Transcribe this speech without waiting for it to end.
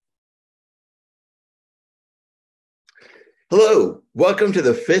Hello, welcome to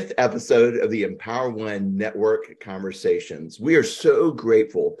the fifth episode of the Empower One Network Conversations. We are so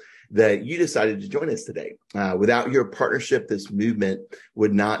grateful that you decided to join us today. Without your partnership, this movement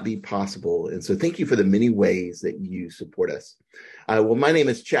would not be possible. And so thank you for the many ways that you support us. My name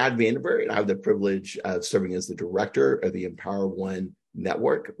is Chad Vandiver, and I have the privilege of serving as the director of the Empower One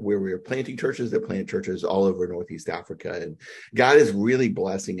Network, where we are planting churches that plant churches all over Northeast Africa. And God is really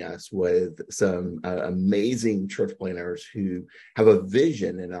blessing us with some amazing church planters who have a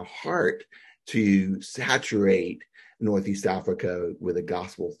vision and a heart to saturate Northeast Africa with the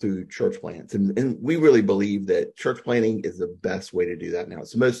gospel through church plants. And we really believe that church planting is the best way to do that now.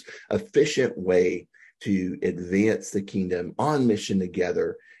 It's the most efficient way to advance the kingdom on mission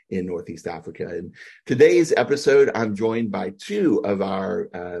together in Northeast Africa. And today's episode, I'm joined by two of our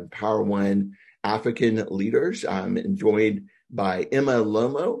Power One African leaders. I'm joined by Emma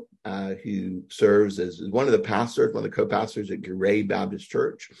Lomo, who serves as one of the pastors, one of the co-pastors at Congrove Baptist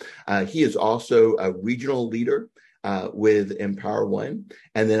Church. He is also a regional leader with Empower One.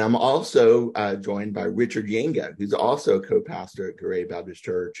 And then I'm also joined by Richard Yanga, who's also a co-pastor at Congrove Baptist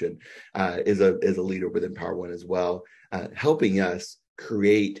Church and is a leader with Empower One as well, helping us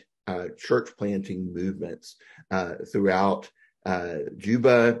create church planting movements throughout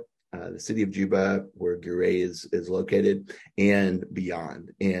Juba, the city of Juba, where Congrove is located, and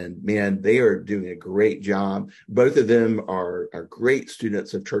beyond. And man, they are doing a great job. Both of them are great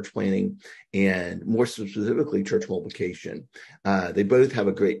students of church planting and more specifically church multiplication. They both have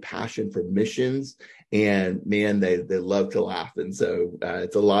a great passion for missions, and man, they love to laugh. And so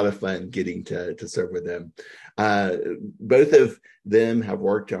it's a lot of fun getting to serve with them. Both of them have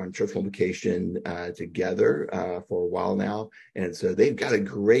worked on church multiplication together for a while now. And so they've got a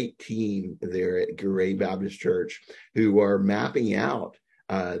great team there at Congrove Baptist Church who are mapping out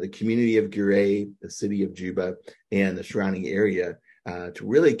the community of Congrove, the city of Juba, and the surrounding area to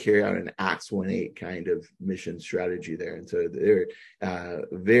really carry out an Acts 1:8 kind of mission strategy there. And so they're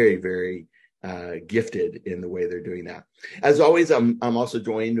very, very gifted in the way they're doing that. As always, I'm also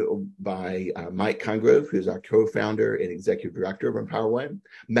joined by Mike Congrove, who's our co-founder and executive director of Empower One,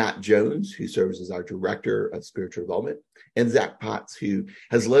 Matt Jones, who serves as our director of spiritual development, and Zach Potts, who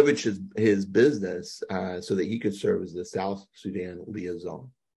has leveraged his business so that he could serve as the South Sudan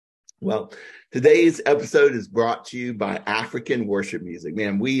liaison. Well, today's episode is brought to you by African worship music.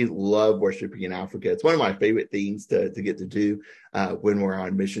 Man, we love worshiping in Africa. It's one of my favorite things to get to do when we're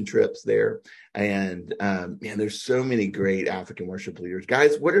on mission trips there. And man, there's so many great African worship leaders.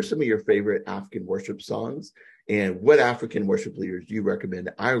 Guys, what are some of your favorite African worship songs? And what African worship leaders do you recommend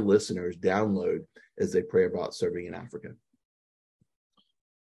our listeners download as they pray about serving in Africa?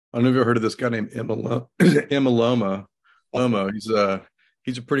 I don't know if you've ever heard of this guy named Emma Lomo.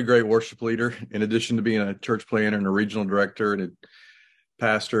 He's a pretty great worship leader, in addition to being a church planter and a regional director and a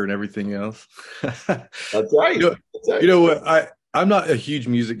pastor and everything else. That's right. You know what? I'm not a huge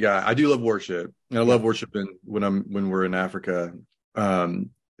music guy. I do love worship, and I love worshiping when we're in Africa. But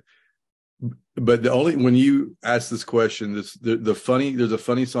when you ask this question, there's a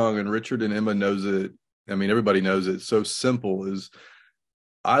funny song, and Richard and Emma knows it. I mean, everybody knows it. It's so simple.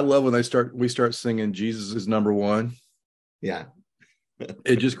 I love when we start singing "Jesus is number one." Yeah.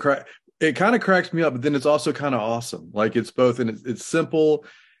 It kind of cracks me up, but then it's also kind of awesome. Like it's both, and it's simple.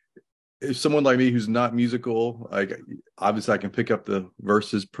 If someone like me who's not musical, like obviously I can pick up the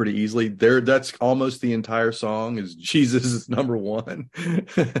verses pretty easily. That's almost the entire song is Jesus is number one,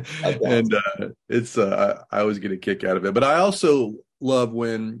 and I always get a kick out of it. But I also love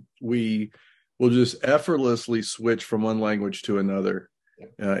when we will just effortlessly switch from one language to another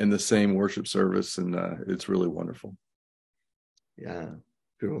in the same worship service, and it's really wonderful. Yeah.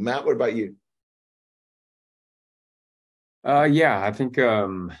 Cool. Matt, what about you? I think I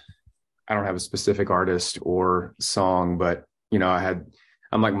don't have a specific artist or song, but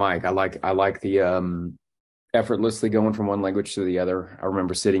I'm like Mike. I like the effortlessly going from one language to the other. I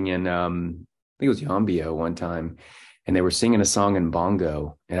remember sitting in I think it was Yambio one time, and they were singing a song in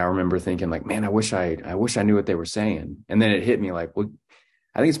Bongo, and I remember thinking like, man, I wish I knew what they were saying. And then it hit me like, well,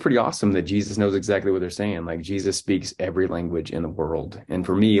 I think it's pretty awesome that Jesus knows exactly what they're saying. Like Jesus speaks every language in the world. And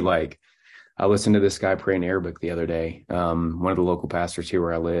for me, like I listened to this guy pray in Arabic the other day, one of the local pastors here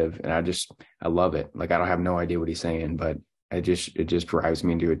where I live. And I love it. Like I don't have no idea what he's saying, but it just drives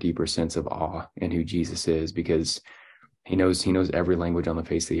me into a deeper sense of awe in who Jesus is, because he knows every language on the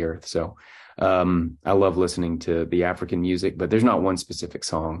face of the earth. So I love listening to the African music, but there's not one specific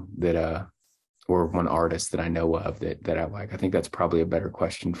song that or one artist that I know of that I like. I think that's probably a better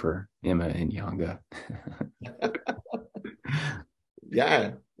question for Emma and Yanga.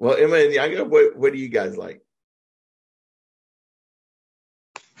 Yeah. Well, Emma and Yanga, what do you guys like?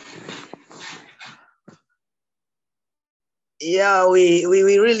 Yeah, we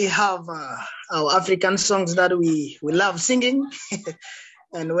really have our African songs that we love singing.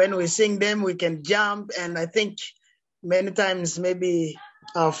 And when we sing them, we can jump. And I think many times maybe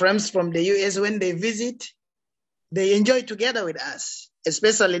our friends from the US, when they visit, they enjoy together with us,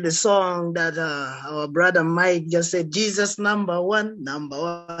 especially the song that our brother Mike just said, Jesus number one, number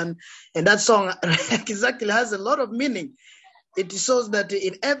one. And that song exactly has a lot of meaning. It shows that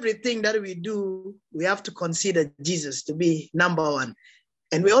in everything that we do, we have to consider Jesus to be number one.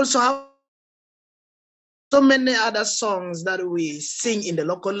 And we also have so many other songs that we sing in the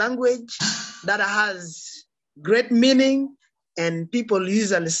local language that has great meaning, and people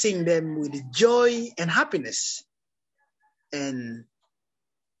usually sing them with joy and happiness. And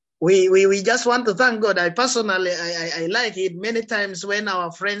we just want to thank God. I personally, I like it. Many times when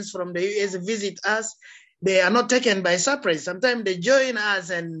our friends from the US visit us, they are not taken by surprise. Sometimes they join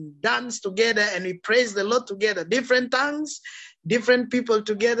us and dance together, and we praise the Lord together. Different tongues, different people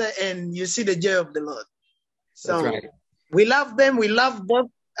together, and you see the joy of the Lord. So That's right. We love them. We love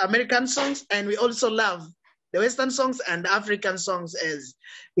both American songs, and we also love the Western songs and the African songs as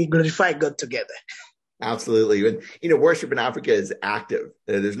we glorify God together. Absolutely. And, worship in Africa is active.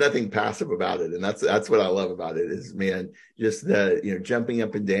 There's nothing passive about it. And that's what I love about it is, man, just the, jumping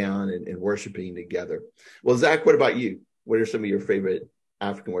up and down and worshiping together. Well, Zach, what about you? What are some of your favorite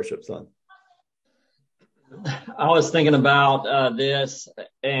African worship songs? I was thinking about this,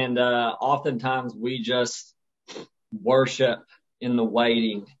 and oftentimes we just worship in the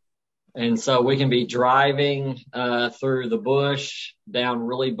waiting. And so we can be driving through the bush, down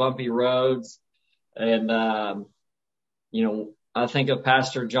really bumpy roads. And, I think of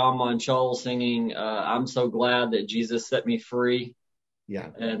Pastor John Monchol singing, I'm so glad that Jesus set me free. Yeah.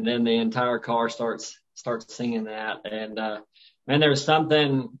 And then the entire car starts singing that. And, man, there's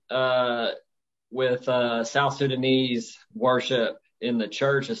something with South Sudanese worship in the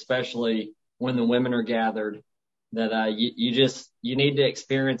church, especially when the women are gathered, that you need to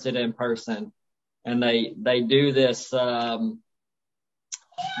experience it in person. And they do this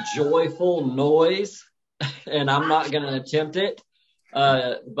joyful noise, and I'm not going to attempt it,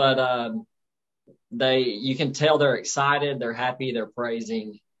 but you can tell they're excited, they're happy, they're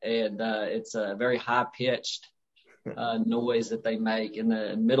praising, and it's a very high pitched noise that they make in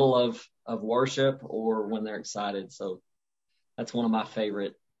the middle of worship or when they're excited. So that's one of my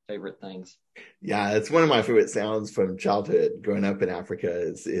favorite things. Yeah, it's one of my favorite sounds from childhood growing up in Africa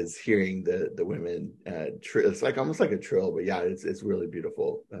is hearing the women. It's like almost like a trill, but yeah, it's really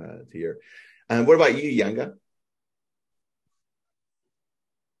beautiful to hear. What about you, Yanga?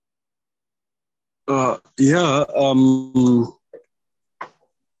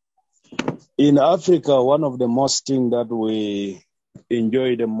 In Africa, one of the most things that we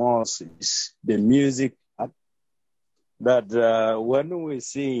enjoy the most is the music. That when we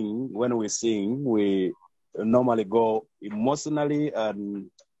sing, we normally go emotionally, and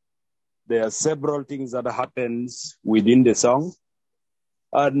there are several things that happens within the song.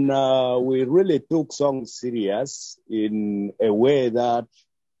 And we really took songs serious in a way that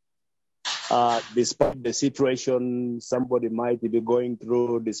despite the situation somebody might be going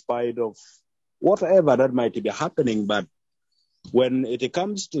through, despite of whatever that might be happening, but when it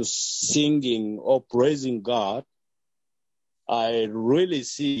comes to singing or praising God, I really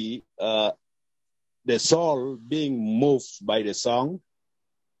see the soul being moved by the song.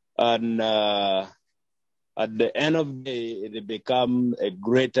 And at the end of the day, it becomes a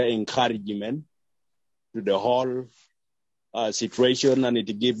greater encouragement to the whole situation, and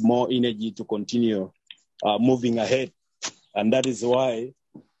it gives more energy to continue moving ahead. And that is why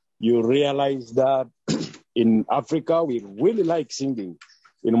you realize that in Africa, we really like singing.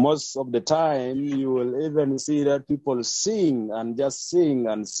 In most of the time, you will even see that people sing and just sing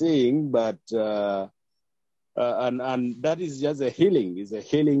and sing, but and that is just a healing. It's a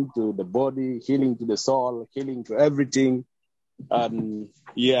healing to the body, healing to the soul, healing to everything. And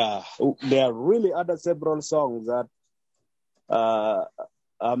yeah, there are really other several songs that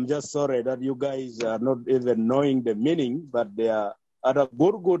I'm just sorry that you guys are not even knowing the meaning, but there are other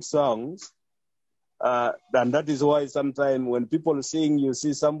good songs. And that is why sometimes when people sing, you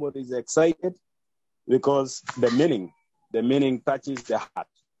see somebody is excited because the meaning touches the heart.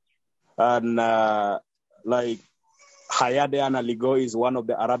 And like Hayade Ana Ligo is one of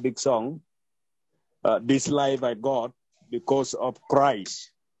the Arabic songs. This life I got because of Christ.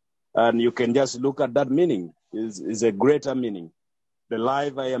 And you can just look at that meaning. Is a greater meaning. The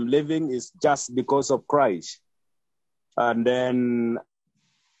life I am living is just because of Christ. And then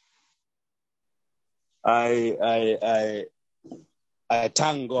I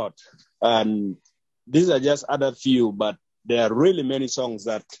thank God. And these are just other few, but there are really many songs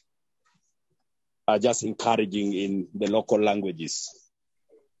that are just encouraging in the local languages.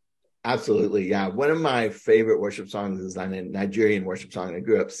 Absolutely. Yeah. One of my favorite worship songs is a Nigerian worship song I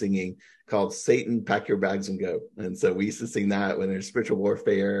grew up singing called Satan, Pack Your Bags and Go. And so we used to sing that when there's spiritual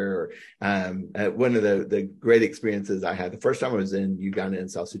warfare. Or one of the great experiences I had the first time I was in Uganda and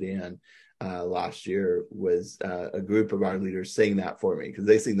South Sudan last year was a group of our leaders sang that for me because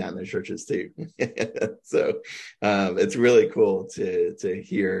they sing that in their churches too. So it's really cool to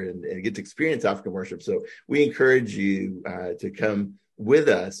hear and get to experience African worship. So we encourage you to come with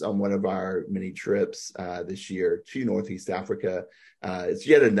us on one of our many trips this year to Northeast Africa. It's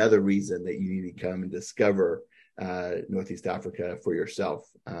yet another reason that you need to come and discover Northeast Africa for yourself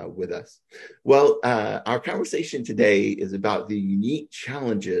with us. Well, our conversation today is about the unique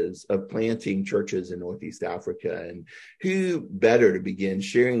challenges of planting churches in Northeast Africa, and who better to begin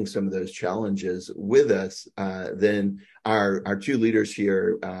sharing some of those challenges with us than our two leaders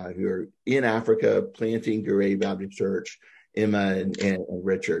here who are in Africa planting Congrove Baptist Church, Emma and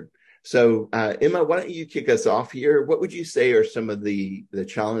Richard. So, Emma, why don't you kick us off here? What would you say are some of the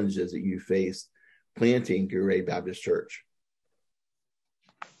challenges that you faced planting Congrove Baptist Church?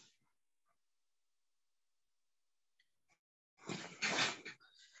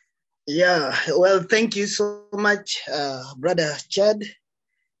 Yeah, well, thank you so much, Brother Chad.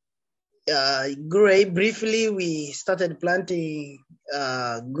 Congrove, briefly, we started planting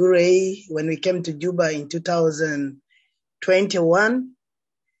Congrove when we came to Juba in 2021.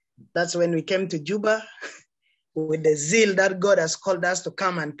 That's when we came to Juba with the zeal that God has called us to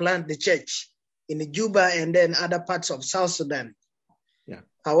come and plant the church in Juba and then other parts of South Sudan. Yeah.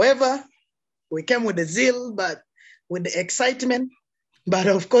 However, we came with the zeal, but with the excitement. But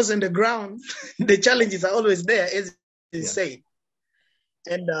of course, in the ground, the challenges are always there, as you say.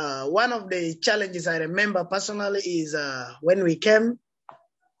 And one of the challenges I remember personally is when we came,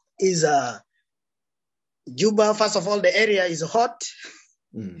 is Juba. First of all, the area is hot.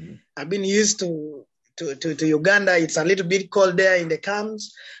 Mm-hmm. I've been used to Uganda. It's a little bit cold there in the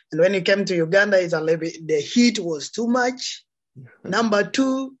camps. And when you came to Uganda, it's a little bit, the heat was too much. Number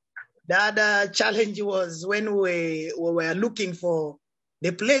two, the other challenge was when we were looking for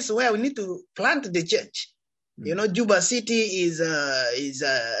the place where we need to plant the church. Mm-hmm. You know, Juba city is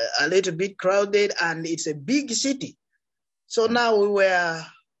a little bit crowded and it's a big city. So now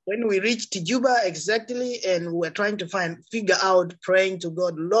when we reached Juba exactly, and we're trying to figure out, praying to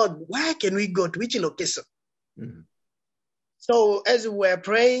God, Lord, where can we go, to which location? Mm-hmm. So as we were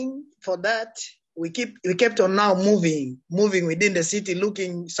praying for that, we kept on now moving within the city,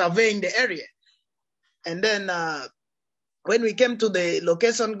 surveying the area. And then when we came to the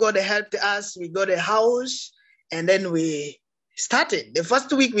location, God helped us. We got a house, and then we started. The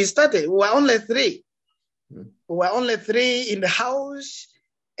first week we started, we were only three. Mm-hmm. We were only three in the house.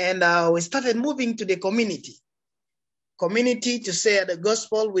 And we started moving to the community to share the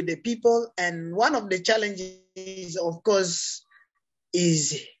gospel with the people. And one of the challenges, of course,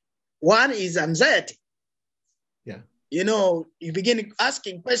 is anxiety. Yeah. You know, you begin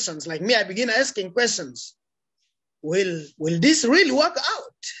asking questions. Like me, I begin asking questions. Will this really work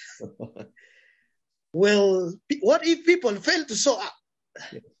out? What if people fail to show up?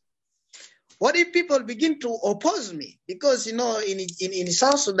 Yeah. What if people begin to oppose me? Because, you know, in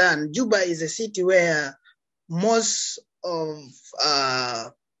South Sudan, Juba is a city where most of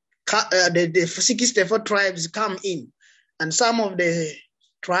the 64 tribes come in. And some of the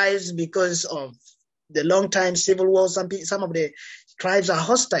tribes, because of the long time civil war, some of the tribes are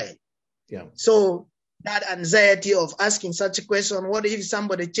hostile. Yeah. So that anxiety of asking such a question, what if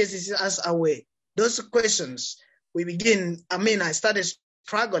somebody chases us away? Those questions, I started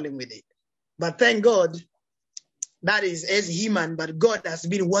struggling with it. But thank God, that is as human, but God has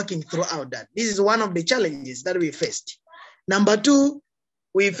been working throughout that. This is one of the challenges that we faced. Number two,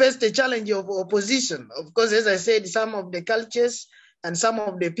 we faced the challenge of opposition. Of course, as I said, some of the cultures and some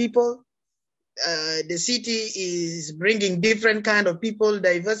of the people, the city is bringing different kind of people,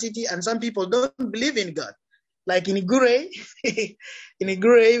 diversity, and some people don't believe in God. Like in Congrove,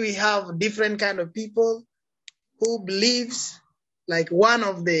 we have different kind of people who believes. Like one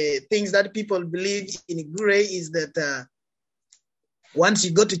of the things that people believe in Congrove is that once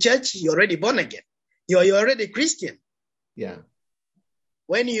you go to church, you're already born again. You're already Christian. Yeah.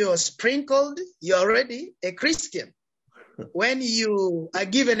 When you're sprinkled, you're already a Christian. When you are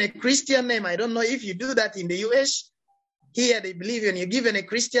given a Christian name, I don't know if you do that in the US. Here they believe when you're given a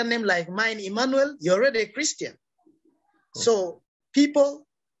Christian name like mine, Emmanuel, you're already a Christian. So people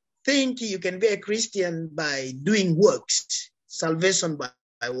think you can be a Christian by doing works. Salvation by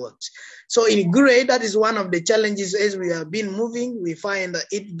works. So in Gure, that is one of the challenges as we have been moving. We find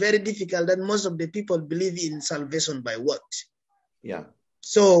it very difficult that most of the people believe in salvation by works. Yeah.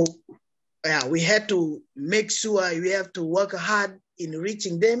 So we had to make sure we have to work hard in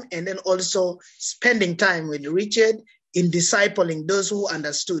reaching them, and then also spending time with Richard in discipling those who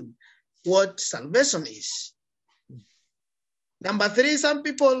understood what salvation is. Number 3, some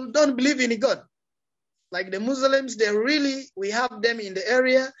people don't believe in God. Like the Muslims, we have them in the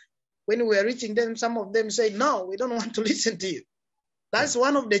area. When we are reaching them, some of them say, no, we don't want to listen to you. That's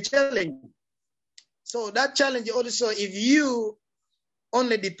one of the challenges. So that challenge also, if you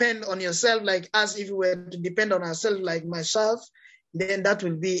only depend on yourself like us, if we were to depend on ourselves like myself, then that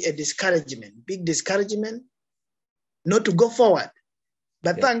will be a discouragement, big discouragement, not to go forward.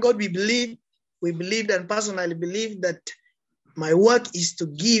 But thank God we believed and personally believe that my work is to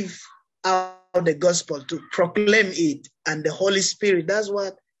give out the gospel, to proclaim it, and the Holy Spirit, that's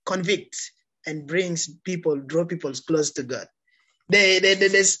what convicts and brings people, draw people close to God.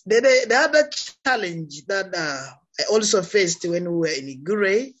 The other challenge that I also faced when we were in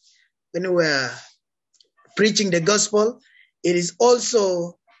Gure, when we were preaching the gospel, it is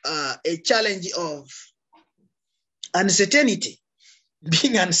also a challenge of uncertainty,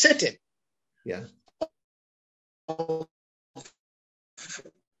 being uncertain. Yeah.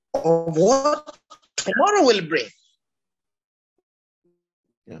 Of what tomorrow will bring.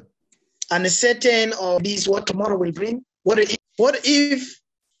 Yeah. Uncertain of this, what tomorrow will bring. What if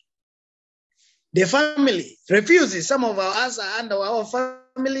the family refuses? Some of us are under our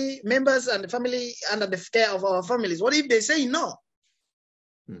family members and the family under the care of our families. What if they say no?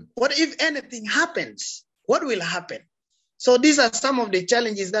 What if anything happens? What will happen? So these are some of the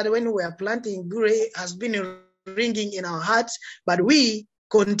challenges that when we are planting Gure has been ringing in our hearts, but we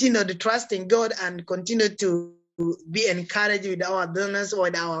continue to trust in God and continue to be encouraged with our donors,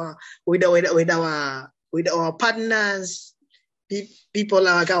 with our partners, people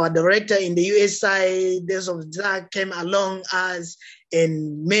like our director in the US side, those of Zach came along us,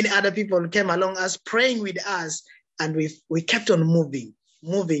 and many other people came along us, praying with us, and we kept on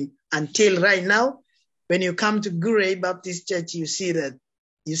moving until right now. When you come to Gure Baptist Church, you see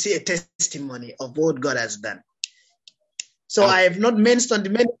a testimony of what God has done. So I have not mentioned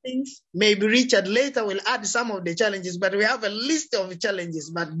many things. Maybe Richard later will add some of the challenges, but we have a list of challenges,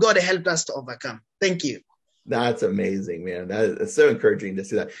 but God helped us to overcome. Thank you. That's amazing, man. That's so encouraging to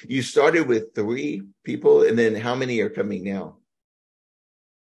see that. You started with 3 people, and then how many are coming now?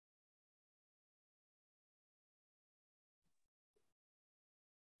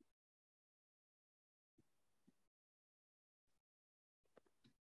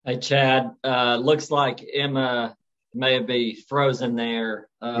 Hey, Chad, looks like Emma may be frozen there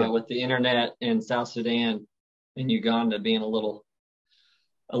with the internet in South Sudan and Uganda being a little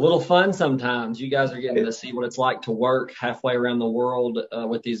fun sometimes. You guys are getting to see what it's like to work halfway around the world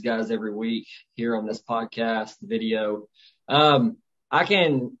with these guys every week here on this podcast video. I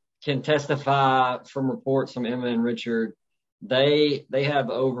can testify from reports from Emma and Richard. They have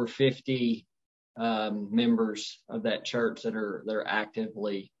over 50 members of that church that are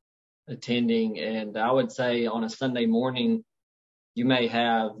actively attending, and I would say on a Sunday morning you may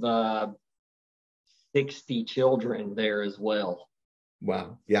have 60 children there as well.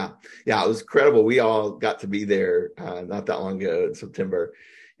 Wow. Yeah, it was incredible. We all got to be there not that long ago in September,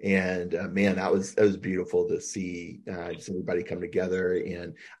 and man, that was beautiful to see just everybody come together.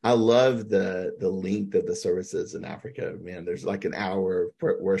 And I love the length of the services in Africa. Man, there's like an hour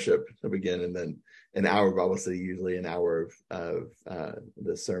of worship to begin, and then an hour of Bible study, usually an hour of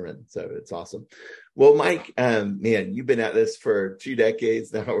the sermon. So it's awesome. Well, Mike, man, you've been at this for 2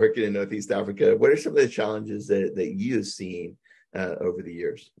 decades now, working in Northeast Africa. What are some of the challenges that you have seen over the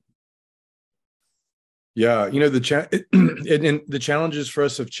years? Yeah, the challenges for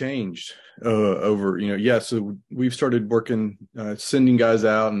us have changed over, so we've started working, sending guys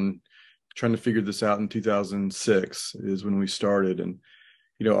out and trying to figure this out in 2006 is when we started. And,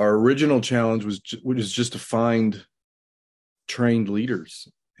 our original challenge was just to find trained leaders.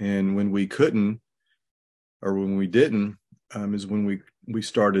 And when we couldn't, or when we didn't, is when we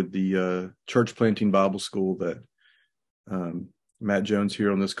started the church planting Bible school that Matt Jones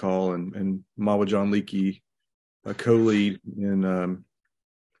here on this call and Mawa John Leakey co-lead in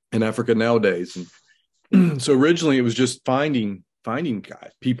Africa nowadays. And so originally it was just finding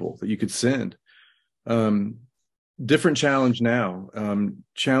people that you could send. Different challenge now.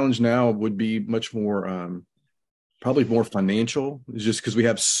 Challenge now would be much more, probably more financial. It's just because we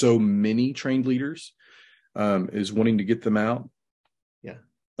have so many trained leaders, is wanting to get them out. Yeah.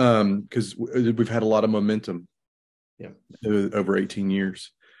 Because we've had a lot of momentum. over 18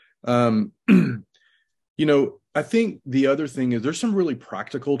 years. I think the other thing is there's some really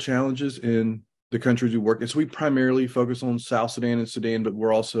practical challenges in the countries we work in. So we primarily focus on South Sudan and Sudan, but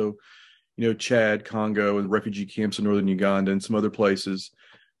we're also, Chad, Congo, and refugee camps in northern Uganda and some other places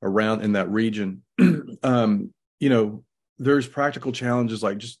around in that region. There's practical challenges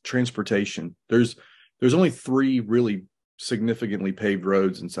like just transportation. There's only 3 really significantly paved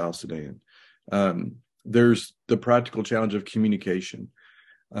roads in South Sudan. There's the practical challenge of communication.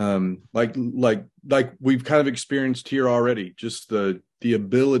 Like we've kind of experienced here already, just the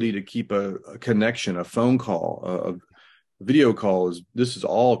ability to keep a connection, a phone call, a video call this is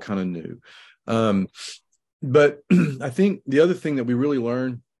all kind of new. But I think the other thing that we really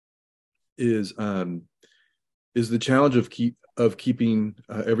learn is the challenge of keeping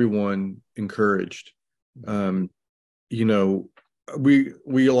everyone encouraged. We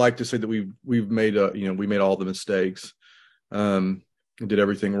like to say that we've made we made all the mistakes, and did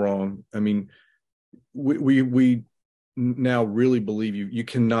everything wrong. I mean, we now really believe you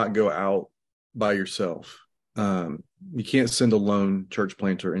cannot go out by yourself. You can't send a lone church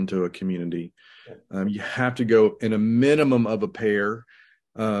planter into a community. You have to go in a minimum of a pair.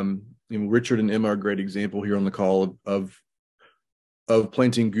 Richard and Emma are a great example here on the call of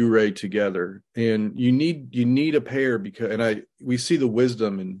planting Gure together, and you need a pair because we see the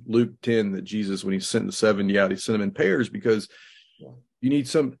wisdom in Luke 10 that Jesus, when he sent the 70 out, he sent them in pairs because you need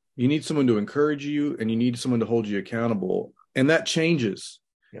someone to encourage you, and you need someone to hold you accountable, and that changes.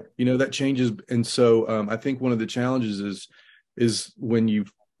 That changes. And so I think one of the challenges is when you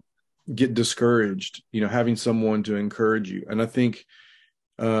get discouraged, having someone to encourage you. And I think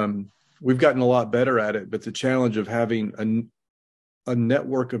we've gotten a lot better at it, but the challenge of having a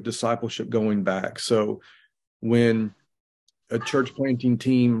network of discipleship going back. So when a church planting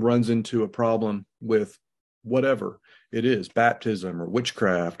team runs into a problem with whatever it is, baptism or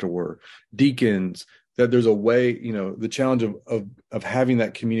witchcraft or deacons, that there's a way, the challenge of having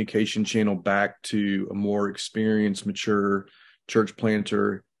that communication channel back to a more experienced, mature church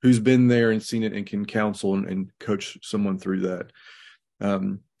planter who's been there and seen it and can counsel and coach someone through that,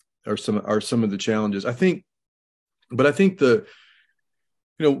 are some of the challenges. I think the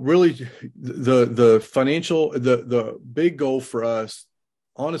financial, the big goal for us,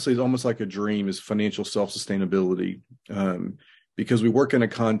 honestly, is almost like a dream, is financial self-sustainability, because we work in a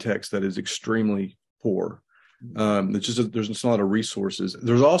context that is extremely poor. There's just a lot of resources.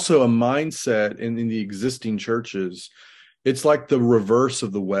 There's also a mindset in the existing churches. It's like the reverse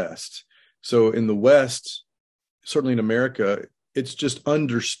of the West. So in the West, certainly in America, it's just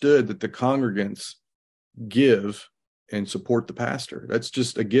understood that the congregants give and support the pastor. That's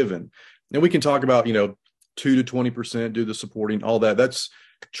just a given. And we can talk about, 2 to 20% do the supporting, all that. That's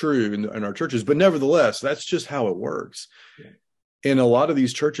true in our churches, but nevertheless, that's just how it works. Yeah. In a lot of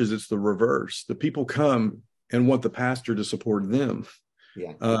these churches, it's the reverse. The people come and want the pastor to support them.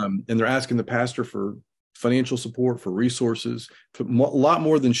 Yeah. And they're asking the pastor for financial support, for resources, for a lot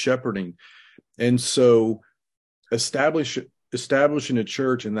more than shepherding. And so establishing a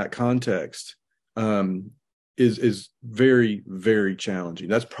church in that context is very, very challenging.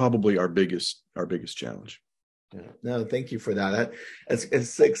 That's probably our biggest challenge. Yeah. No, thank you for that.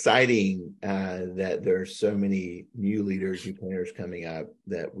 It's exciting that there are so many new leaders, new planners coming up,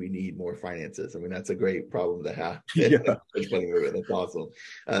 that we need more finances. I mean, that's a great problem to have. Yeah. That's awesome.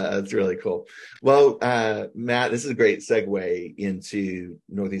 That's really cool. Well, Matt, this is a great segue into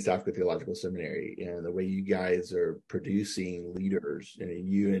Northeast Africa Theological Seminary and the way you guys are producing leaders, and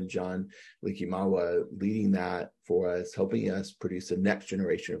you and John Likimawa leading that for us, helping us produce the next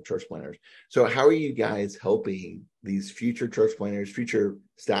generation of church planners. So how are you guys helping these future church planners, future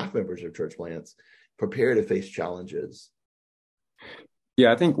staff members of church plants, prepare to face challenges?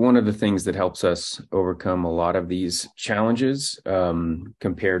 Yeah, I think one of the things that helps us overcome a lot of these challenges,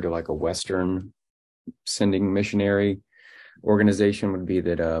 compared to like a Western sending missionary organization, would be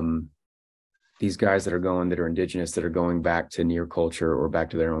that these guys that are indigenous, that are going back to near culture or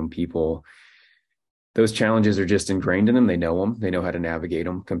back to their own people, those challenges are just ingrained in them. They know them. They know how to navigate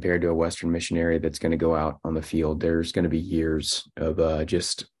them, compared to a Western missionary that's going to go out on the field. There's going to be years of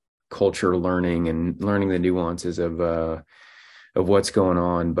just culture learning and learning the nuances of what's going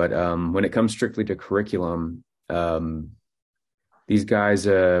on. But when it comes strictly to curriculum, these guys,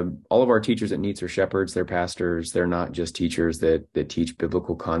 all of our teachers at NEETS are shepherds. They're pastors. They're not just teachers that teach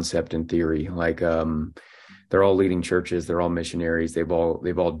biblical concept and theory. Like they're all leading churches. They're all missionaries. They've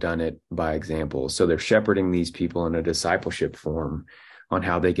all done it by example. So they're shepherding these people in a discipleship form on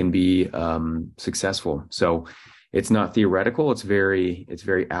how they can be successful. So it's not theoretical. It's very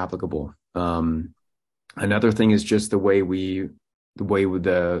applicable. Another thing is just the way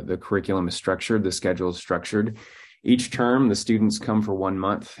the curriculum is structured, the schedule is structured. Each term, the students come for 1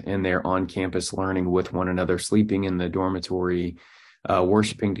 month and they're on campus learning with one another, sleeping in the dormitory,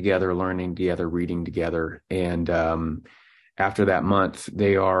 worshiping together, learning together, reading together. And after that month,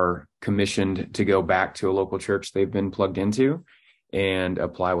 they are commissioned to go back to a local church they've been plugged into and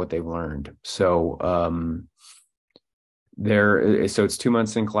apply what they've learned. So so it's 2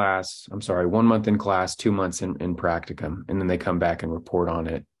 months in class. I'm sorry, 1 month in class, 2 months in practicum, and then they come back and report on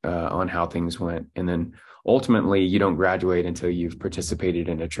it, on how things went. And then ultimately, you don't graduate until you've participated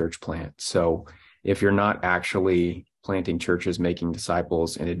in a church plant. So if you're not actually planting churches, making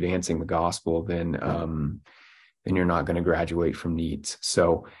disciples, and advancing the gospel, then you're not going to graduate from needs.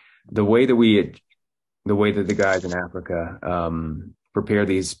 So the way that the guys in Africa prepare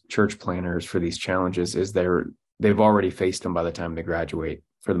these church planners for these challenges is they've already faced them by the time they graduate,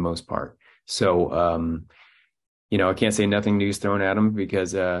 for the most part. So, I can't say nothing new is thrown at them,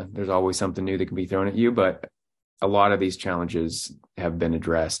 because there's always something new that can be thrown at you. But a lot of these challenges have been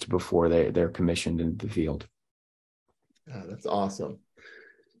addressed before they're commissioned into the field. That's awesome.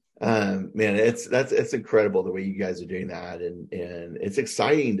 Man, it's incredible the way you guys are doing that, and it's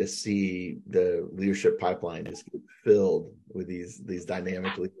exciting to see the leadership pipeline just get filled with these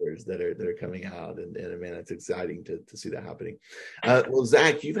dynamic leaders that are coming out, and man, it's exciting to see that happening. Well,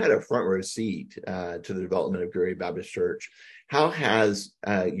 Zach, you've had a front row seat to the development of Gray Baptist Church. How has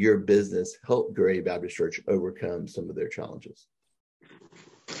your business helped Gray Baptist Church overcome some of their challenges?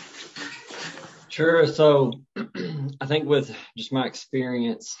 Sure. So I think with just my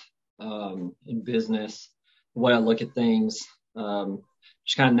experience in business, the way I look at things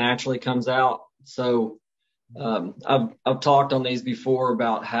just kind of naturally comes out. So I've talked on these before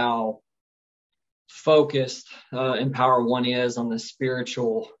about how focused Empower One is on the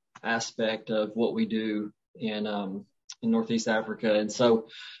spiritual aspect of what we do in Northeast Africa. And so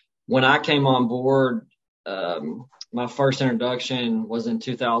when I came on board, my first introduction was in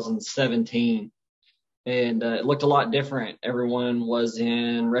 2017. And it looked a lot different. Everyone was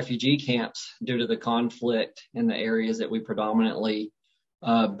in refugee camps due to the conflict in the areas that we predominantly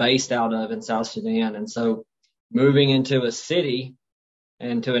based out of in South Sudan. And so moving into a city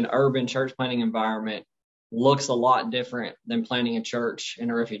and to an urban church planting environment looks a lot different than planting a church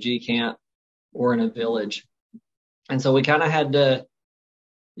in a refugee camp or in a village. And so we kind of had to,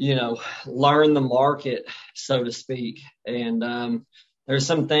 learn the market, so to speak. And there's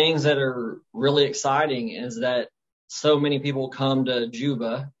some things that are really exciting, is that so many people come to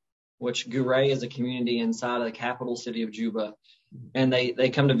Juba, which Gure is a community inside of the capital city of Juba, and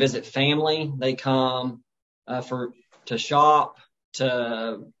they come to visit family. They come to shop,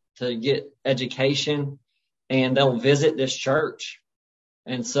 to get education, and they'll visit this church.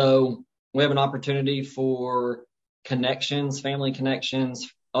 And so we have an opportunity for connections, family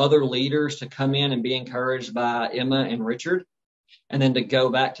connections, other leaders to come in and be encouraged by Emma and Richard, and then to go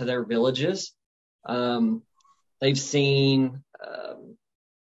back to their villages. They've seen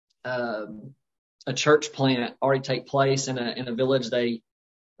a church plant already take place in a village they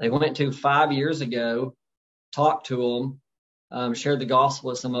went to 5 years ago, talked to them, shared the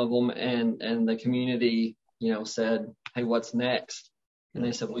gospel with some of them, and the community, said, "Hey, what's next?" And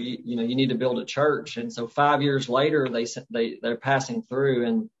they said, "Well, you need to build a church." And so 5 years later, they're passing through,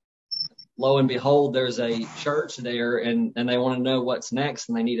 and lo and behold, there's a church there, and they want to know what's next,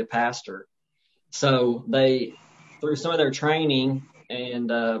 and they need a pastor. So they, through some of their training and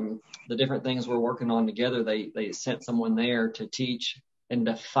the different things we're working on together, they sent someone there to teach and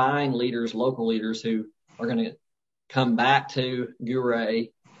define leaders, local leaders, who are going to come back to Gure,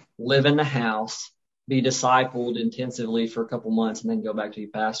 live in the house, be discipled intensively for a couple months, and then go back to be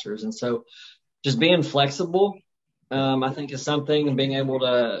pastors. And so just being flexible, I think, is something, and being able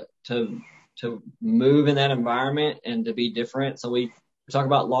to move in that environment and to be different. So we talk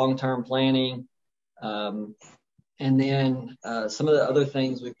about long-term planning. And then some of the other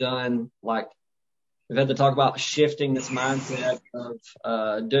things we've done, like we've had to talk about shifting this mindset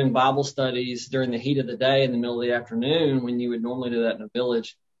of doing Bible studies during the heat of the day in the middle of the afternoon, when you would normally do that in a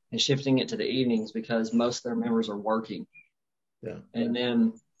village, and shifting it to the evenings because most of their members are working. Yeah. And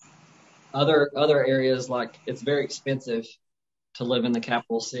then other areas, like it's very expensive to live in the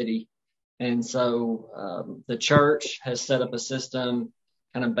capital city. And so the church has set up a system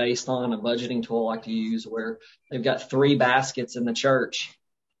kind of based on a budgeting tool I like to use, where they've got 3 baskets in the church.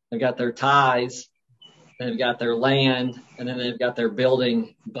 They've got their tithes, they've got their land, and then they've got their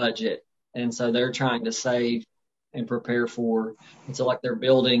building budget. And so they're trying to save and prepare for. And so like their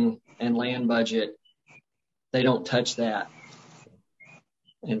building and land budget, they don't touch that.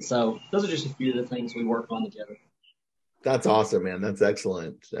 And so those are just a few of the things we work on together. That's awesome, man. That's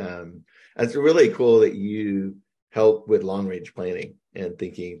excellent. It's really cool that you help with long range planning and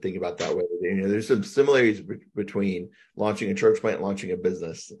thinking about that way. You know, there's some similarities between launching a church plant and launching a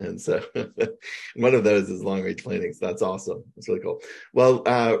business, and so one of those is long range planning. So that's awesome. That's really cool. Well,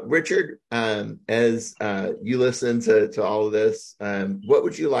 Richard, as you listen to all of this, what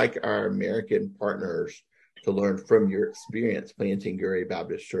would you like our American partners to learn from your experience planting Gary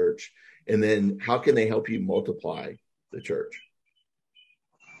Baptist Church, and then how can they help you multiply the church?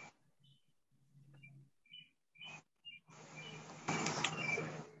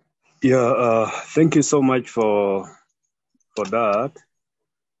 Yeah, thank you so much for that.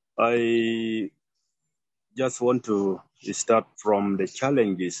 I just want to start from the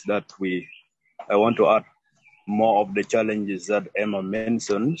challenges that I want to add more of the challenges that Emma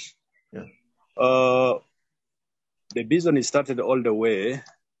mentions. Yeah. The business started all the way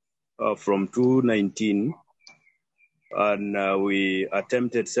from 2019, and we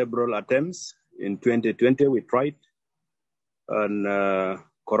attempted several attempts. In 2020, we tried, and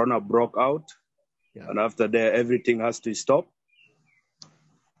Corona broke out. Yeah. And after that, everything has to stop.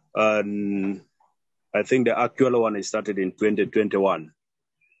 And I think the actual one started in 2021.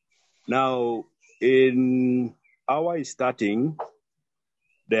 Now, in our starting,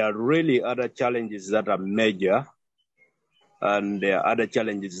 there are really other challenges that are major, and there are other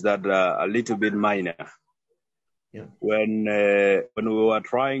challenges that are a little bit minor. Yeah. When we were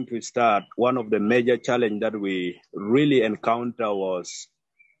trying to start, one of the major challenges that we really encountered was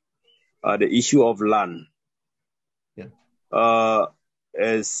the issue of land. Yeah.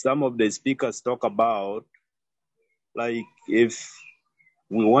 As some of the speakers talk about, like if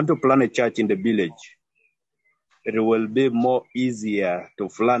we want to plant a church in the village, it will be more easier to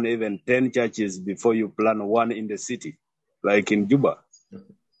plant even 10 churches before you plant one in the city, like in Juba.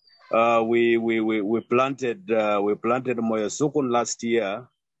 We planted Moyosukun last year,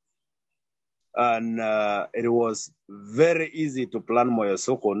 and it was very easy to plant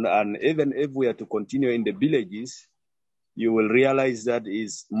Moyosukun. And even if we are to continue in the villages, you will realize that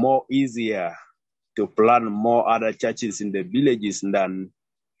it's more easier to plant more other churches in the villages than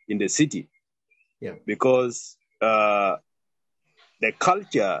in the city. Yeah. Because the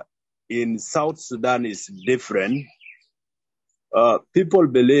culture in South Sudan is different. People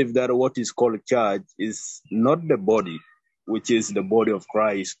believe that what is called church is not the body, which is the body of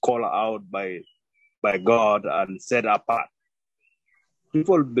Christ, called out by God and set apart.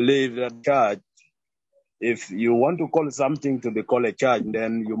 People believe that church, if you want to call something to be called a church,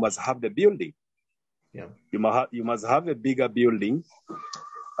 then you must have the building. Yeah. You must have a bigger building,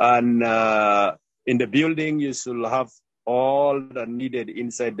 and in the building you should have all that needed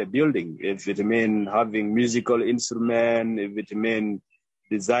inside the building. If it means having musical instrument, if it means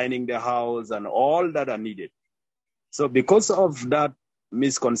designing the house, and all that are needed. So because of that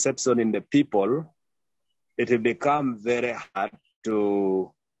misconception in the people, it will become very hard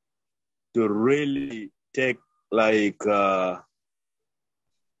to really take like the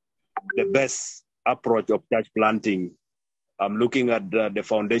best approach of church planting. I'm looking at the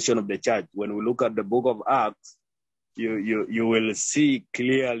foundation of the church. When we look at the book of Acts, you will see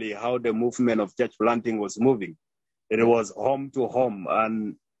clearly how the movement of church planting was moving. It was home to home,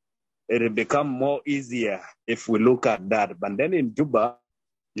 and it will become more easier if we look at that. But then in Juba,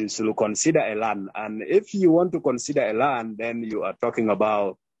 you should consider a land. And if you want to consider a land, then you are talking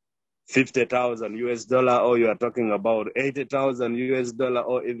about $50,000 or you are talking about $80,000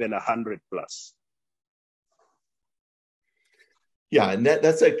 or even 100 plus. Yeah, and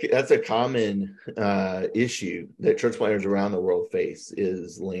that's a common issue that church planters around the world face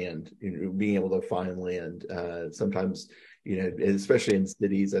is land. You know, being able to find land. Sometimes, you know, especially in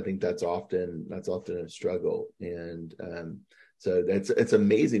cities, I think that's often a struggle. And so it's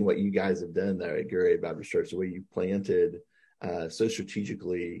amazing what you guys have done there at Gary Baptist Church, the way you planted so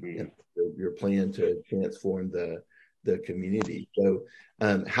strategically, and your plan to transform the community. So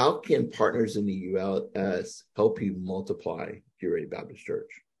how can partners in the U.S. help you multiply Gary Baptist Church?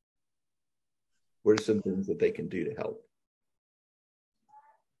 What are some things that they can do to help?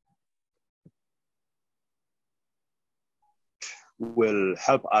 Will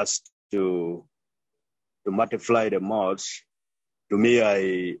help us to multiply the most. To me,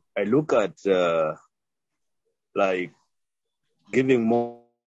 I look at like giving more.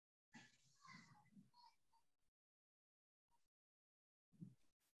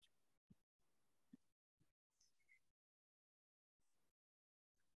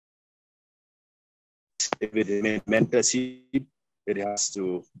 If it means mentorship, it has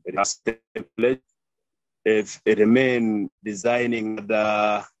to take place. if it means designing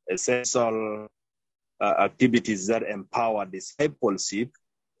the essential activities that empower discipleship,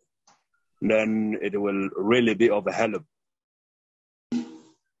 then it will really be of help.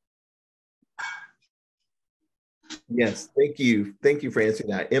 Yes, thank you. Thank you for answering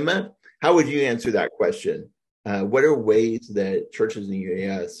that. Emma, how would you answer that question? What are ways that churches in the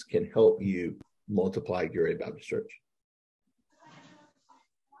U.S. can help you multiply Gary Baptist Church?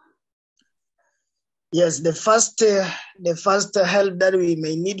 Yes, the first help that we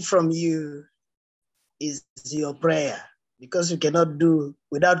may need from you is your prayer, because you cannot do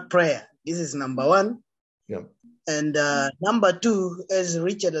without prayer. This is number one. Yeah. And number two, as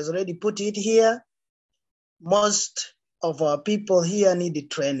Richard has already put it here, most of our people here need the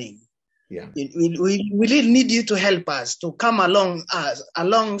training. Yeah. We really need you to help us, to come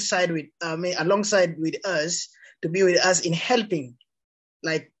alongside with us, to be with us in helping,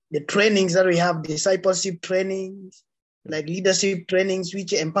 like the trainings that we have, discipleship trainings, like leadership trainings,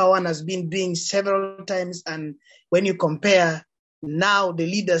 which Empower has been doing several times. And when you compare now the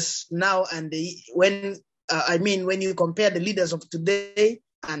leaders now and when you compare the leaders of today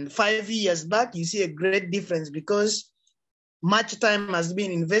and 5 years back, you see a great difference, because much time has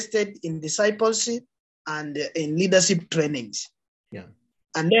been invested in discipleship and in leadership trainings. Yeah.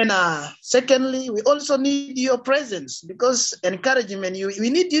 And then secondly, we also need your presence, because encouragement, we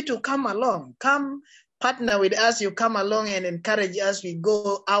need you to come along, come partner with us. You come along and encourage us. We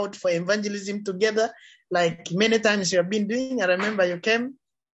go out for evangelism together, like many times you have been doing. I remember you came,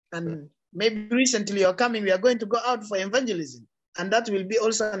 and maybe recently you're coming. We are going to go out for evangelism. And that will be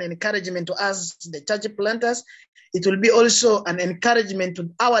also an encouragement to us, the church planters. It will be also an encouragement to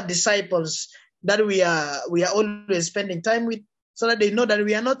our disciples that we are always spending time with, so that they know that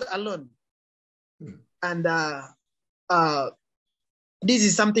we are not alone. And this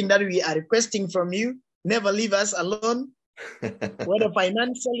is something that we are requesting from you. Never leave us alone, whether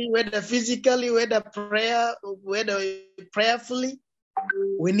financially, whether physically, whether prayerfully.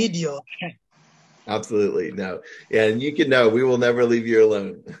 We need your help. Absolutely. No. And you can know we will never leave you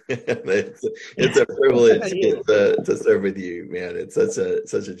alone. It's a privilege to serve with you, man. It's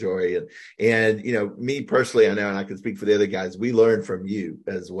such a joy. And me personally, I know, and I can speak for the other guys, we learn from you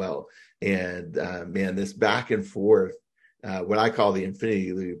as well. And man, this back and forth, what I call the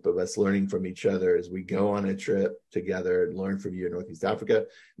infinity loop of us learning from each other as we go on a trip together and learn from you in Northeast Africa,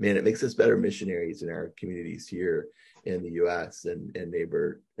 man, it makes us better missionaries in our communities here in the U.S. and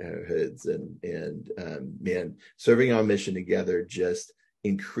neighborhoods, and man, serving on mission together just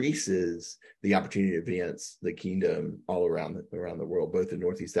increases the opportunity to advance the kingdom all around the world, both in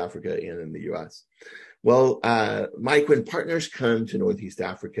Northeast Africa and in the U.S. Well, Mike, when partners come to Northeast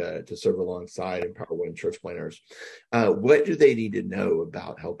Africa to serve alongside Empower One church planners, what do they need to know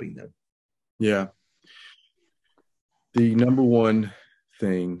about helping them? Yeah. The number one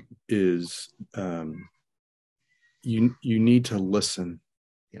thing is you need to listen.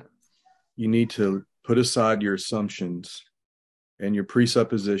 Yeah. You need to put aside your assumptions and your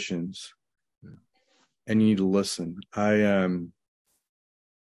presuppositions, and you need to listen.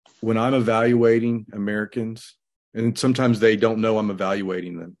 When I'm evaluating Americans, and sometimes they don't know I'm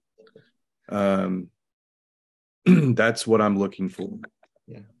evaluating them, that's what I'm looking for.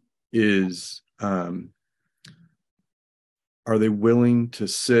 Yeah. Is are they willing to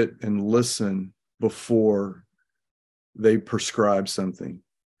sit and listen before they prescribe something?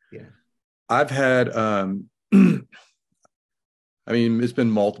 Yeah. I've had it's been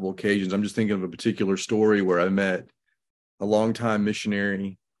multiple occasions. I'm just thinking of a particular story where I met a longtime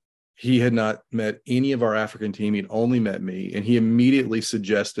missionary. He had not met any of our African team. He'd only met me, and he immediately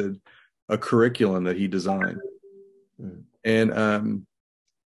suggested a curriculum that he designed. And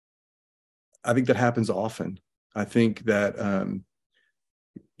I think that happens often. I think that a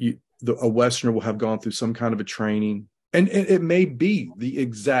Westerner will have gone through some kind of a training, and it may be the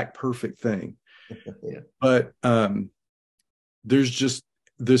exact perfect thing. Yeah. But there's just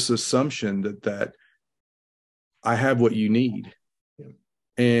this assumption that I have what you need. Yeah.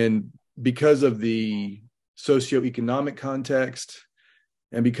 And because of the socioeconomic context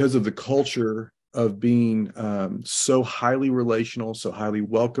and because of the culture of being so highly relational, so highly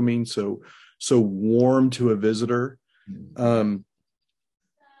welcoming, so warm to a visitor, an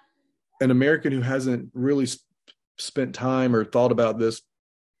American who hasn't really spent time or thought about this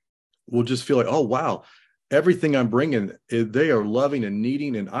will just feel like, oh, wow, everything I'm bringing, they are loving and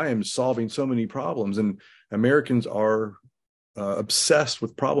needing, and I am solving so many problems. And Americans are obsessed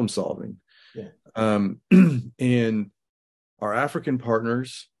with problem solving. Yeah. And our African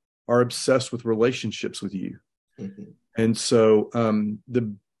partners are obsessed with relationships with you. Mm-hmm. And so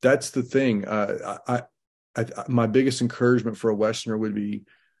that's the thing. my biggest encouragement for a Westerner would be,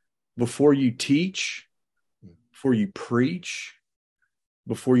 before you teach, before you preach,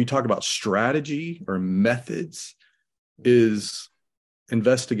 before you talk about strategy or methods, is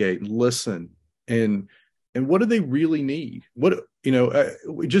investigate, listen, and what do they really need? What,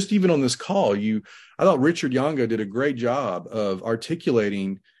 just even on this call, I thought Richard Yanga did a great job of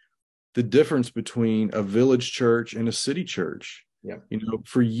articulating the difference between a village church and a city church. Yeah.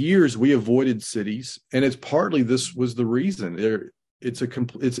 For years we avoided cities, and it's partly this was the reason.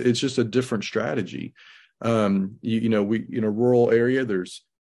 It's just a different strategy. We in a rural area,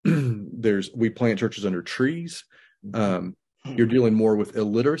 we plant churches under trees. You're dealing more with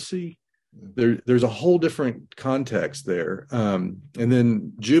illiteracy. There's a whole different context there. And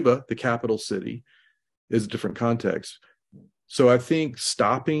then Juba, the capital city, is a different context. So I think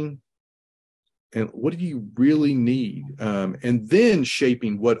stopping and what do you really need? And then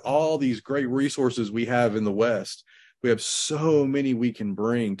shaping what all these great resources we have in the West. We have so many we can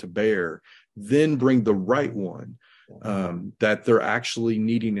bring to bear, then bring the right one that they're actually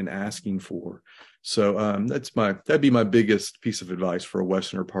needing and asking for. So that'd be my biggest piece of advice for a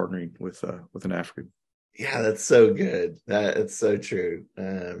Westerner partnering with an African. Yeah, that's so good. That's so true.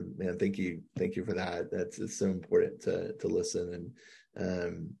 Man, thank you for that. It's so important to listen,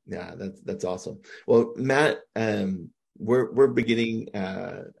 and that's awesome. Well, Matt, we're beginning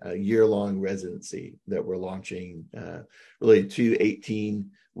a year-long residency that we're launching, really 2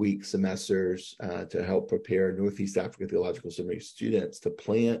 18-week semesters to help prepare Northeast Africa Theological Seminary students to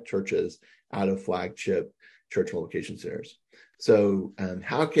plant churches out of flagship church multiplication centers. So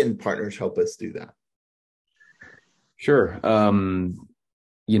how can partners help us do that? Sure.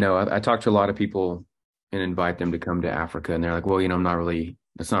 I talk to a lot of people and invite them to come to Africa, and they're like, well,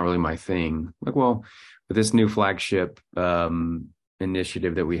 that's not really my thing. Like, well, with this new flagship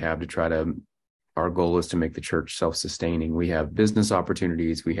initiative that we have our goal is to make the church self-sustaining. We have business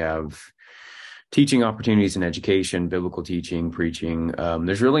opportunities. We have teaching opportunities in education, biblical teaching, preaching.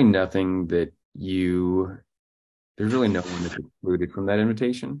 There's really no one that's excluded from that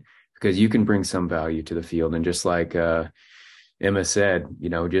invitation, because you can bring some value to the field. And just like Emma said,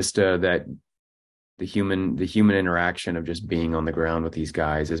 that the human interaction of just being on the ground with these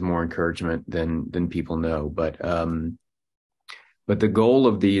guys is more encouragement than people know. But the goal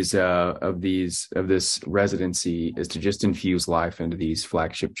of this residency is to just infuse life into these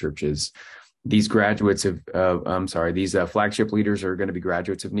flagship churches. These graduates these flagship leaders are going to be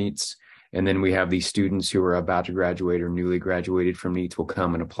graduates of NEETs. And then we have these students who are about to graduate or newly graduated from NEETs will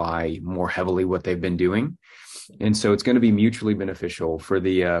come and apply more heavily what they've been doing. And so it's going to be mutually beneficial for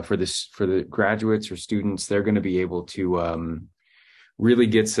the graduates or students. They're going to be able to really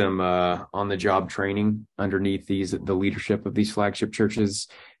get some on-the-job training underneath the leadership of these flagship churches.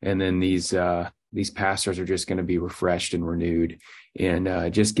 And then these pastors are just going to be refreshed and renewed,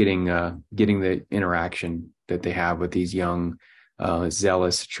 and just getting the interaction that they have with these young,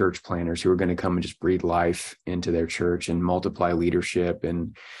 zealous church planners who are going to come and just breathe life into their church and multiply leadership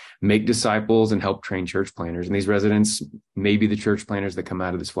and make disciples and help train church planners. And these residents may be the church planners that come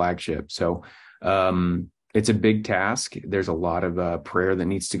out of this flagship. So it's a big task. There's a lot of prayer that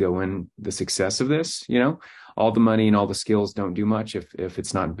needs to go in the success of this. All the money and all the skills don't do much if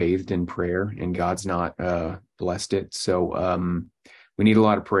it's not bathed in prayer and God's not blessed it. So we need a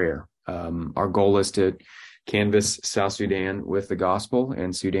lot of prayer. Our goal is to canvas South Sudan with the gospel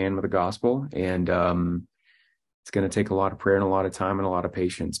and Sudan with the gospel. And it's going to take a lot of prayer and a lot of time and a lot of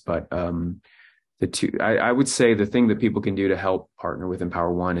patience. But I would say the thing that people can do to help partner with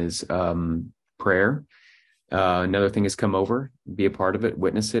Empower One is prayer. Another thing is come over, be a part of it,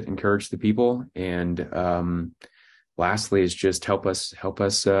 witness it, encourage the people. And lastly is just help us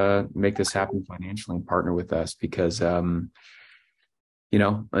make this happen financially and partner with us, because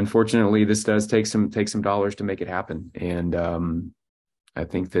unfortunately, this does take some dollars to make it happen. And I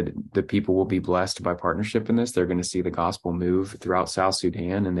think that the people will be blessed by partnership in this. They're going to see the gospel move throughout South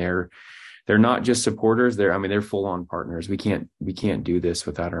Sudan, and they're not just supporters. They're full on partners. We can't do this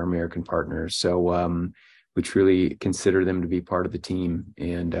without our American partners. So we truly consider them to be part of the team,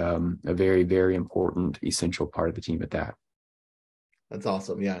 and a very, very important, essential part of the team at that. That's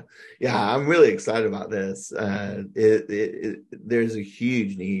awesome. Yeah. I'm really excited about this. There's a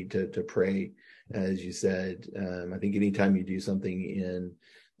huge need to pray, as you said. I think anytime you do something in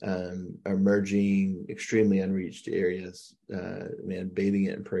emerging, extremely unreached areas, bathing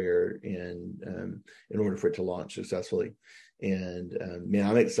it in prayer and in order for it to launch successfully. And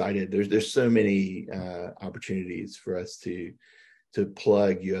I'm excited. There's so many opportunities for us to to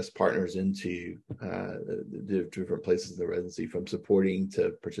plug U.S. partners into the different places in the residency, from supporting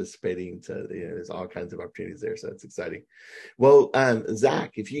to participating to, there's all kinds of opportunities there. So it's exciting. Well,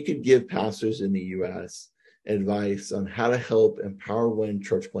 Zach, if you could give pastors in the U.S. advice on how to help Empower One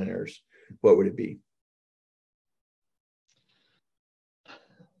church planners, what would it be?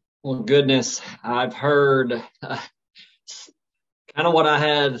 Well, goodness, I've heard kind of what I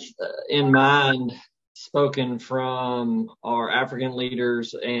had in mind spoken from our African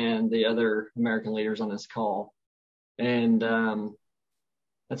leaders and the other American leaders on this call. And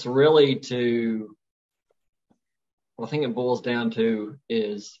that's really what I think it boils down to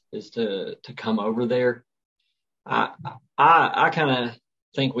is to come over there. I kind of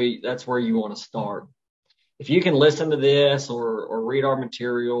think that's where you want to start. If you can listen to this or read our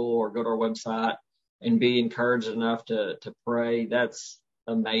material or go to our website and be encouraged enough to pray, that's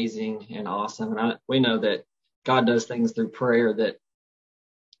amazing and awesome. And we know that God does things through prayer that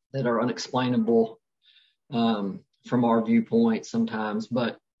are unexplainable from our viewpoint sometimes.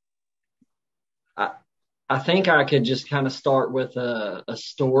 But I think I could just kind of start with a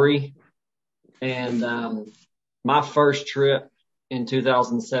story. And my first trip in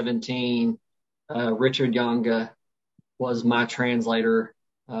 2017, Richard Yanga was my translator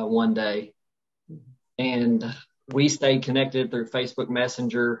one day. And we stayed connected through Facebook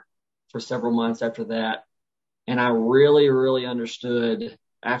Messenger for several months after that. And I really, really understood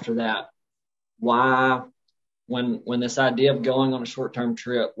after that why, when this idea of going on a short-term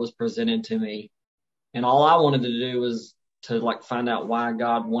trip was presented to me, and all I wanted to do was to find out why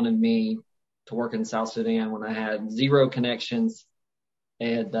God wanted me to work in South Sudan when I had zero connections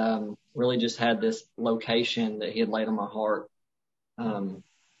and really just had this location that he had laid on my heart.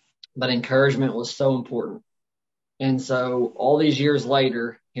 But encouragement was so important. And so all these years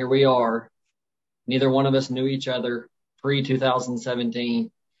later, here we are. Neither one of us knew each other pre-2017.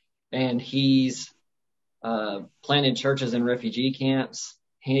 And he's planted churches in refugee camps.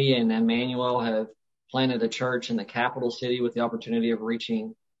 He and Emmanuel have planted a church in the capital city with the opportunity of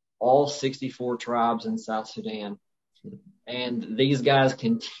reaching all 64 tribes in South Sudan. And these guys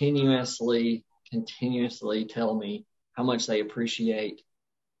continuously tell me how much they appreciate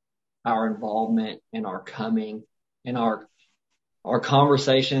our involvement and our coming and our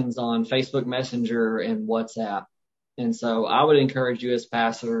conversations on Facebook Messenger and WhatsApp. And so I would encourage you as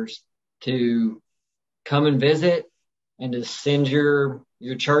pastors to come and visit and to send your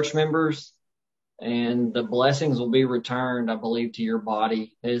church members, and the blessings will be returned, I believe, to your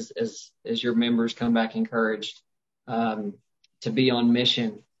body as your members come back encouraged to be on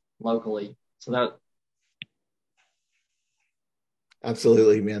mission locally. So that.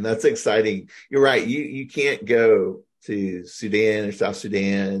 Absolutely, man. That's exciting. You're right. You can't go to Sudan or South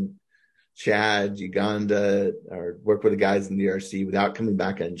Sudan, Chad, Uganda, or work with the guys in the DRC without coming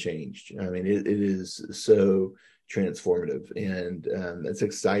back unchanged. I mean, it is so transformative, and it's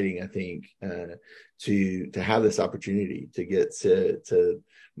exciting, I think, to have this opportunity to get to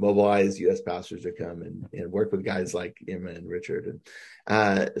mobilize U.S. pastors to come and work with guys like Emma and Richard.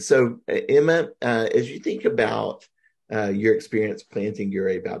 And so, Emma, as you think about your experience planting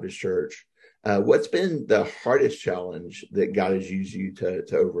Ure Baptist Church, what's been the hardest challenge that God has used you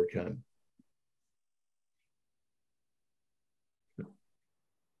to overcome?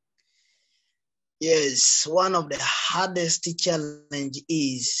 Yes, one of the hardest challenge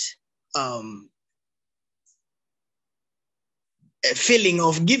is a feeling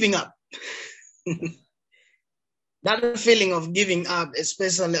of giving up. That feeling of giving up,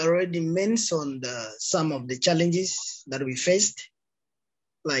 especially already mentioned some of the challenges that we faced,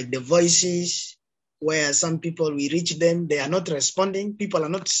 like the voices, where some people, we reach them, they are not responding, people are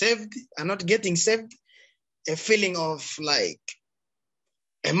not saved, are not getting saved. A feeling of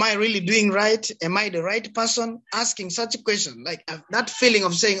am I really doing right? Am I the right person? Asking such a question, that feeling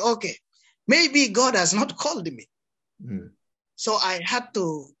of saying, okay, maybe God has not called me. Mm. So I had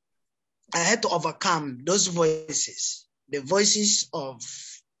to overcome those voices, the voices of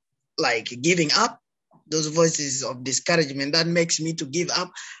giving up, those voices of discouragement that makes me to give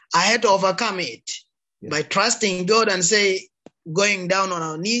up. I had to overcome it by trusting God and going down on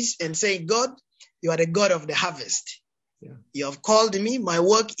our knees and saying, God, you are the God of the harvest. Yeah. You have called me. My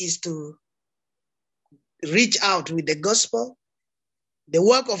work is to reach out with the gospel. The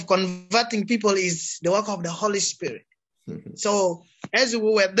work of converting people is the work of the Holy Spirit. Mm-hmm. So as we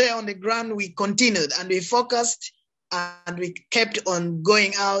were there on the ground, we continued and we focused and we kept on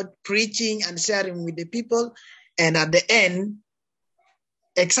going out, preaching and sharing with the people. And at the end,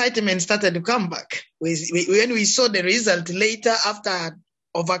 excitement started to come back. When we saw the result later, after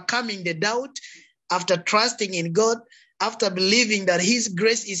overcoming the doubt, after trusting in God, after believing that his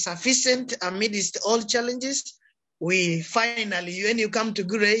grace is sufficient amidst all challenges, we finally, when you come to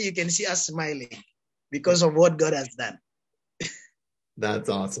Gure, you can see us smiling because of what God has done. That's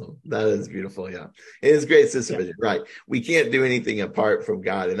awesome. That is beautiful. Yeah. It is great system vision. Right. We can't do anything apart from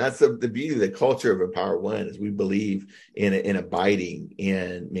God. And that's the beauty of the culture of Empower One is we believe in abiding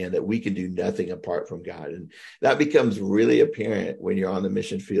and man, that we can do nothing apart from God. And that becomes really apparent when you're on the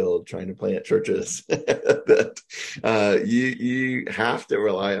mission field trying to plant churches that you have to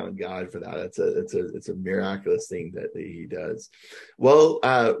rely on God for that. It's a miraculous thing that he does. Well,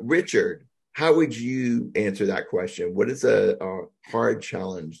 Richard, how would you answer that question? What is a hard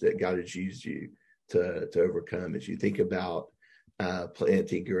challenge that God has used you to overcome as you think about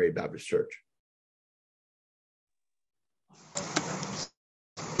planting Gure Baptist Church?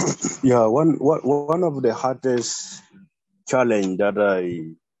 Yeah, one of the hardest challenge that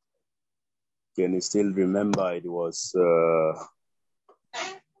I can still remember, it was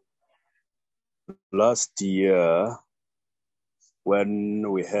last year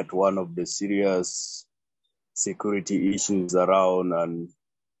when we had one of the serious security issues around, and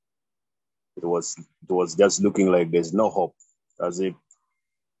it was just looking like there's no hope, as if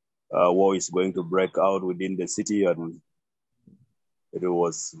war is going to break out within the city, and it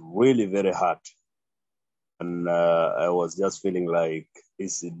was really very hard. And I was just feeling like,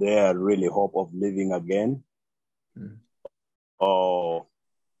 is there really hope of living again? Or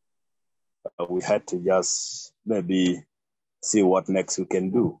we had to just maybe see what next we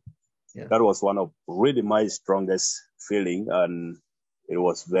can do. Yeah. That was one of really my strongest feeling, and it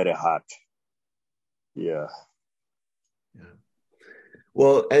was very hard. Yeah.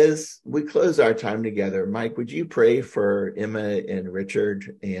 Well, as we close our time together, Mike, would you pray for Emma and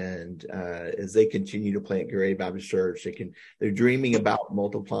Richard, and as they continue to plant Gure Baptist Church, they're dreaming about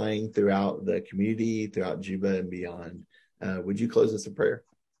multiplying throughout the community, throughout Juba and beyond. Would you close us in prayer?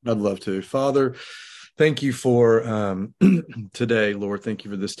 I'd love to. Father, thank you for today, Lord. Thank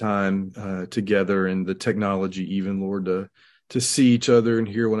you for this time together and the technology, even, Lord, to see each other and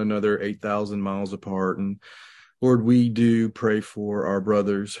hear one another 8,000 miles apart. And Lord, we do pray for our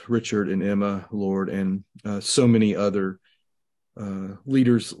brothers, Richard and Emma, Lord, and so many other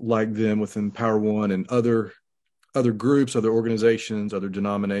leaders like them within Empower One and other groups, other organizations, other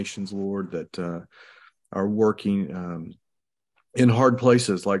denominations, Lord, that are working in hard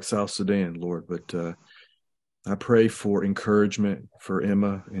places like South Sudan, Lord. But I pray for encouragement for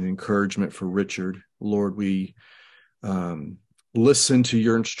Emma and encouragement for Richard. Lord, we listen to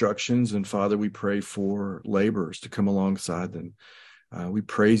your instructions, and Father, we pray for laborers to come alongside them. We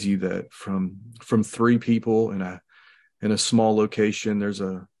praise you that from 3 people in a small location, there's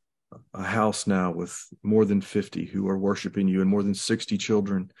a house now with more than 50 who are worshiping you, and more than 60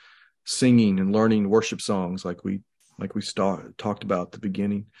 children singing and learning worship songs like we talked about at the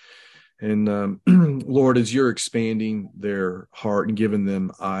beginning. And Lord, as you're expanding their heart and giving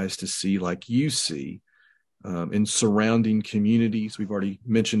them eyes to see like you see in surrounding communities, we've already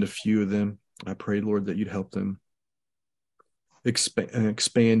mentioned a few of them. I pray, Lord, that you'd help them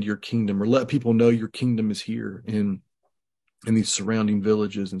expand your kingdom, or let people know your kingdom is here in these surrounding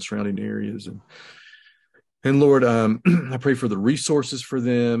villages and surrounding areas. And Lord, I pray for the resources for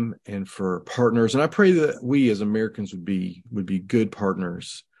them and for partners. And I pray that we as Americans would be good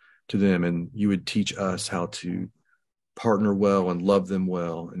partners to them, and you would teach us how to partner well and love them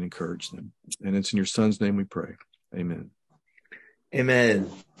well and encourage them. And it's in your son's name we pray. Amen. Amen.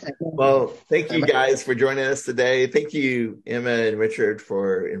 Well, thank you guys for joining us today. Thank you, Emma and Richard,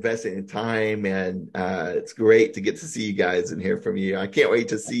 for investing in time. And it's great to get to see you guys and hear from you. I can't wait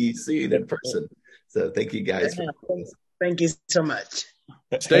to see you soon in person. So thank you guys. Thank you so much.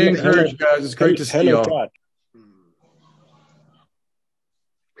 Stay encouraged, guys. It's great to see y'all.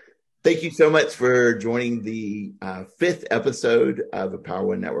 Thank you so much for joining the 5th episode of Empower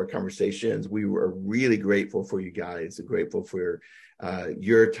One Network Conversations. We were really grateful for you guys and grateful for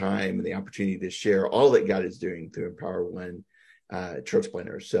your time and the opportunity to share all that God is doing through Empower One Church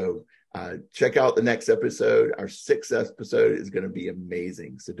Planners. So check out the next episode. Our 6th episode is going to be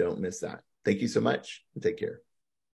amazing, so don't miss that. Thank you so much, and take care.